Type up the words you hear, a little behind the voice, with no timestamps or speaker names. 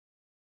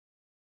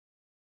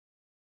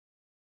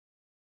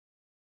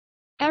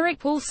Eric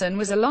Paulson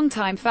was a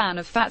longtime fan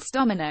of Fats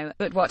Domino,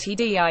 but what he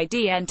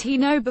didn't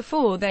know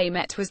before they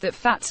met was that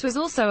Fats was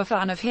also a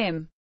fan of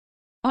him.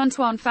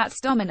 Antoine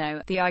Fats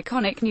Domino, the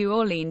iconic New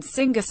Orleans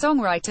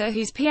singer-songwriter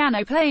whose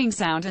piano-playing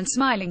sound and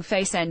smiling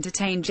face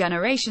entertained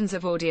generations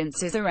of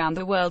audiences around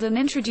the world and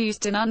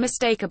introduced an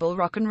unmistakable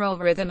rock and roll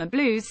rhythm and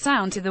blues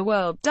sound to the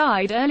world,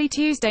 died early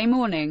Tuesday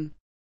morning.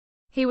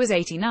 He was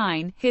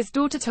 89. His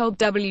daughter told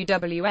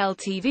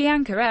WWL-TV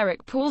anchor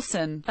Eric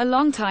Paulson, a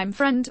longtime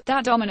friend,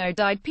 that Domino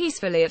died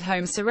peacefully at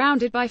home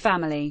surrounded by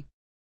family.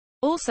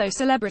 Also,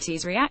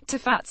 celebrities react to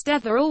Fats'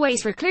 death are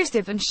always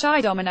reclusive and shy.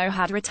 Domino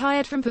had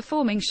retired from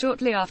performing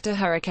shortly after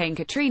Hurricane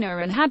Katrina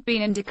and had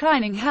been in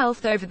declining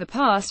health over the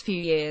past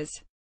few years.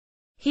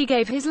 He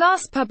gave his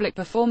last public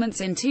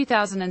performance in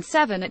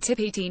 2007 at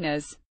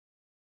Tipitina's.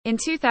 In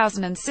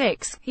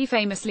 2006, he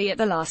famously at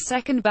the last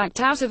second backed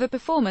out of a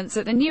performance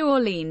at the New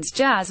Orleans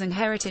Jazz and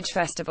Heritage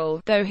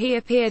Festival, though he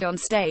appeared on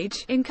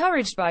stage,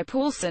 encouraged by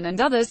Paulson and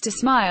others to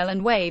smile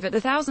and wave at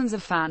the thousands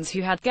of fans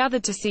who had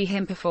gathered to see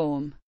him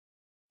perform.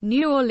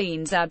 New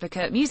Orleans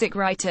advocate music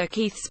writer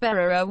Keith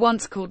Sperrer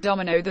once called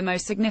Domino the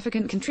most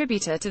significant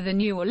contributor to the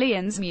New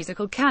Orleans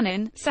musical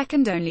canon,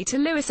 second only to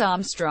Louis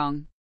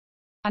Armstrong.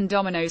 And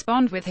Domino's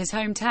bond with his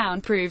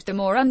hometown proved the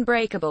more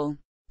unbreakable.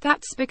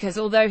 That's because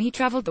although he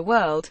traveled the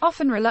world,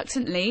 often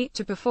reluctantly,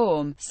 to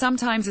perform,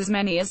 sometimes as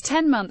many as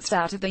 10 months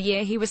out of the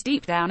year, he was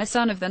deep down a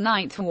son of the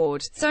Ninth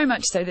Ward, so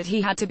much so that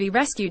he had to be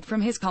rescued from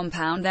his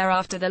compound there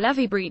after the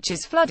levee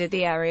breaches flooded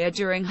the area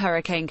during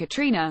Hurricane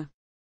Katrina.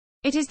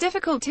 It is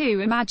difficult to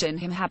imagine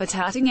him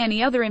habitating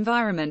any other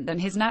environment than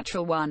his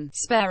natural one,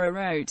 Sperrer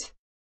wrote.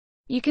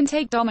 You can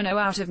take Domino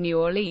out of New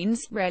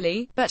Orleans,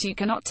 really, but you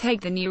cannot take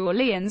the New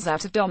Orleans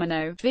out of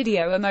Domino.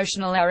 Video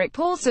emotional Eric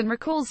Paulson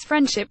recalls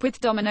friendship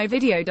with Domino.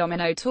 Video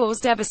Domino tours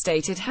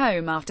devastated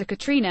home after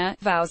Katrina,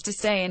 vows to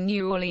stay in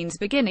New Orleans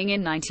beginning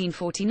in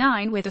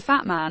 1949 with the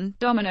Fat Man.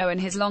 Domino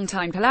and his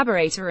longtime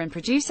collaborator and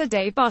producer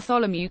Dave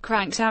Bartholomew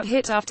cranked out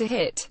hit after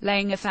hit,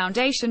 laying a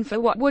foundation for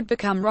what would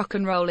become rock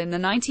and roll in the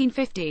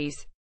 1950s.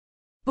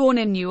 Born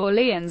in New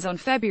Orleans on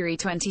February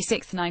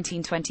 26,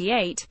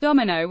 1928,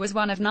 Domino was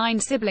one of 9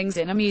 siblings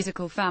in a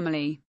musical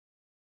family.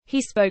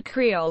 He spoke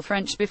Creole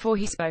French before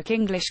he spoke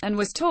English, and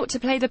was taught to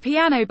play the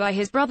piano by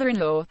his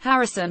brother-in-law,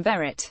 Harrison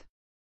Barrett.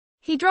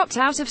 He dropped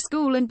out of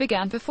school and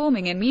began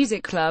performing in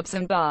music clubs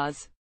and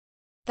bars.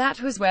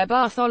 That was where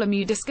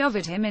Bartholomew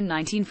discovered him in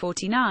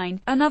 1949.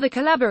 Another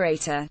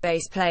collaborator,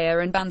 bass player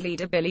and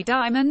bandleader Billy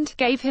Diamond,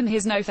 gave him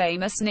his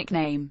no-famous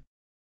nickname.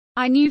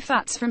 I knew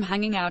Fats from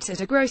hanging out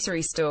at a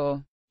grocery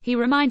store. He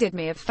reminded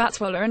me of Fats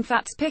Waller and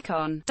Fats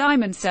Picon,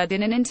 Diamond said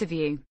in an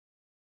interview.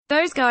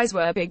 Those guys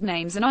were big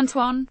names and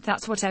Antoine,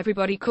 that's what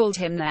everybody called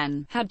him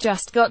then, had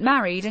just got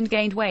married and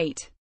gained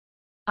weight.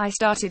 I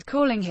started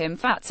calling him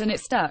Fats and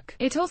it stuck.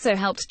 It also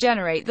helped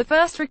generate the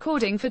first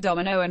recording for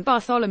Domino and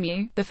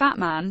Bartholomew, The Fat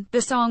Man.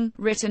 The song,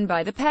 written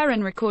by the pair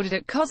and recorded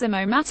at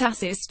Cosimo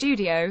Matas's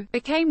studio,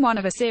 became one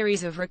of a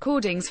series of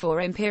recordings for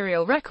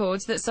Imperial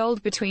Records that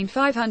sold between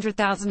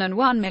 500,000 and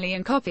 1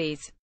 million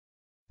copies.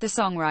 The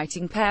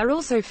songwriting pair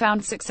also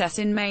found success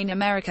in Maine,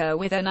 America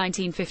with their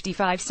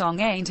 1955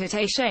 song Ain't It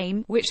a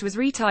Shame, which was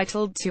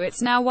retitled to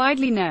its now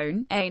widely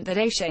known, Ain't That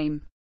a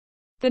Shame.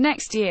 The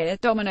next year,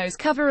 Domino's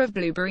cover of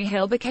Blueberry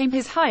Hill became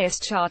his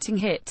highest charting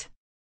hit.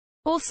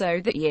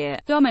 Also that year,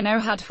 Domino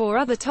had 4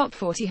 other top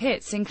 40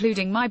 hits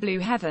including My Blue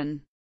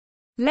Heaven.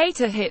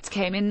 Later hits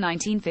came in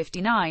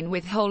 1959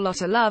 with Whole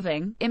Lotta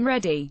Loving, I'm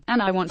Ready, and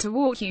I Want to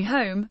Walk You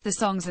Home. The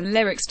songs and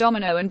lyrics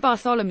Domino and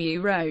Bartholomew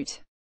wrote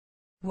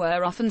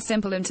were often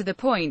simple and to the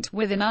point,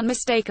 with an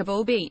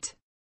unmistakable beat.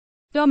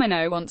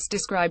 Domino once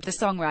described the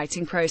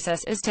songwriting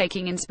process as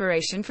taking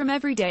inspiration from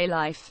everyday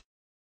life.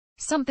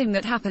 Something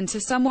that happened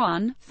to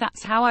someone,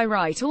 that's how I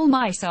write all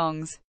my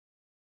songs.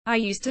 I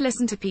used to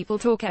listen to people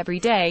talk every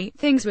day,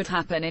 things would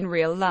happen in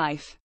real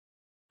life.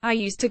 I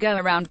used to go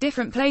around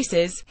different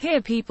places,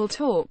 hear people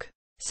talk.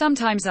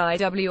 Sometimes I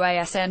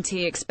wasn't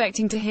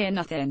expecting to hear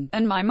nothing,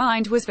 and my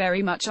mind was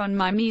very much on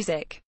my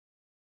music.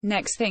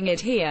 Next thing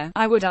I'd hear,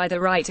 I would either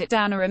write it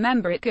down or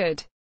remember it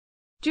good.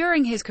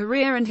 During his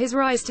career and his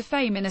rise to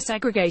fame in a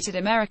segregated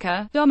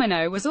America,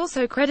 Domino was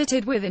also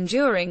credited with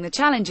enduring the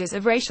challenges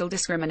of racial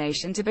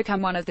discrimination to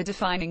become one of the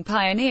defining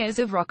pioneers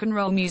of rock and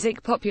roll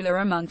music, popular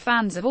among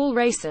fans of all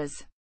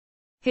races.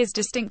 His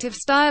distinctive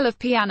style of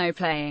piano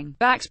playing,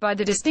 backed by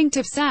the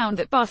distinctive sound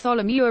that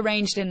Bartholomew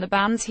arranged in the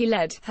bands he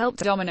led, helped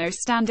Domino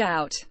stand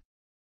out.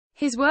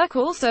 His work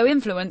also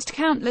influenced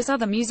countless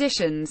other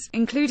musicians,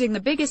 including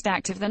the biggest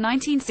act of the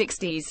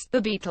 1960s,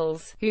 the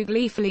Beatles, who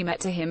gleefully met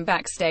to him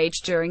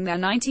backstage during their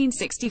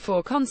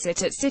 1964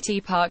 concert at City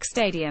Park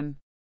Stadium.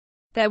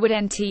 There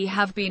wouldn't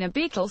have been a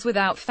Beatles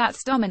without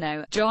Fats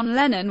Domino, John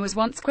Lennon was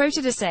once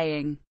quoted as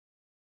saying.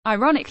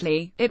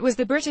 Ironically, it was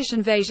the British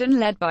invasion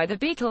led by the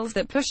Beatles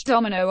that pushed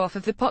Domino off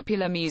of the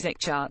popular music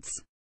charts.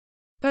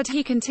 But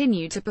he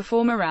continued to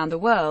perform around the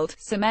world,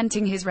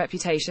 cementing his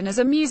reputation as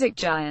a music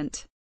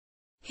giant.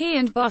 He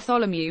and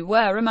Bartholomew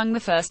were among the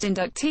first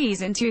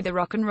inductees into the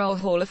Rock and Roll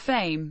Hall of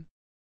Fame.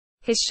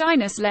 His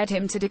shyness led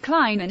him to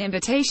decline an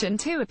invitation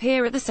to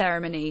appear at the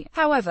ceremony,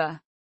 however.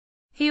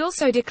 He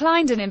also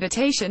declined an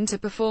invitation to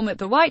perform at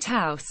the White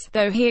House,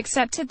 though he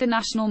accepted the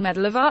National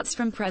Medal of Arts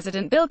from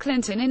President Bill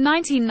Clinton in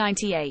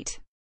 1998.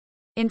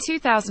 In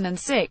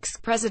 2006,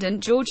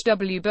 President George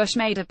W. Bush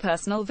made a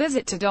personal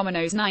visit to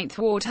Domino's Ninth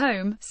Ward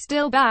home,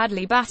 still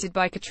badly battered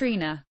by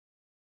Katrina.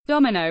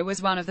 Domino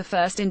was one of the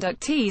first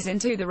inductees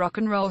into the Rock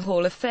and Roll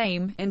Hall of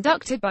Fame,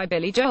 inducted by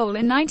Billy Joel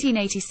in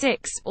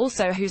 1986.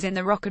 Also who's in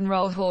the Rock and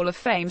Roll Hall of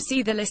Fame.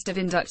 See the list of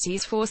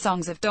inductees. 4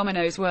 songs of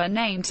Domino's were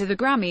named to the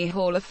Grammy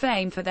Hall of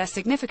Fame for their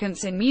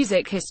significance in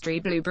music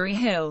history: Blueberry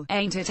Hill,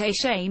 Ain't It a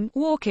Shame,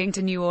 Walking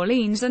to New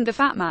Orleans, and The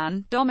Fat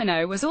Man.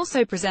 Domino was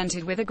also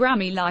presented with a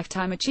Grammy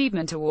Lifetime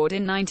Achievement Award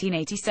in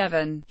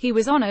 1987. He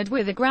was honored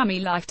with a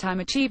Grammy Lifetime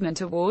Achievement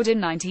Award in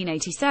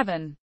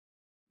 1987.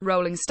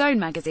 Rolling Stone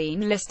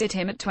magazine listed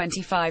him at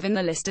 25 in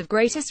the list of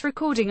greatest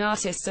recording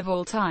artists of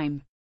all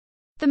time.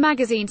 The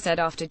magazine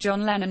said after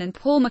John Lennon and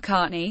Paul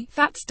McCartney,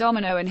 Fats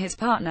Domino and his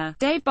partner,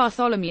 Dave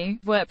Bartholomew,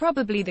 were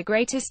probably the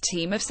greatest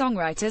team of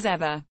songwriters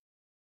ever.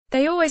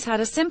 They always had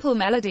a simple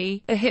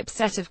melody, a hip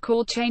set of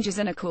chord changes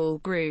and a cool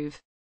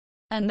groove.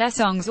 And their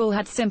songs all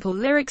had simple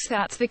lyrics.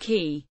 That's the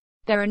key.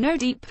 There are no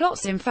deep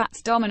plots in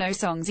Fats Domino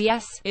songs.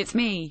 Yes, it's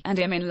me, and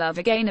I'm in love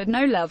again, and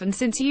no love, and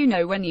since you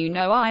know when you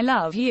know I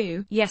love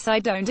you, yes I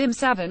don't, I'm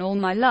savin' all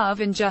my love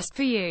in just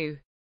for you.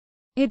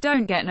 It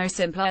don't get no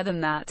simpler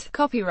than that.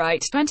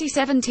 Copyright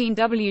 2017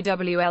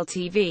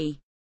 WWL-TV.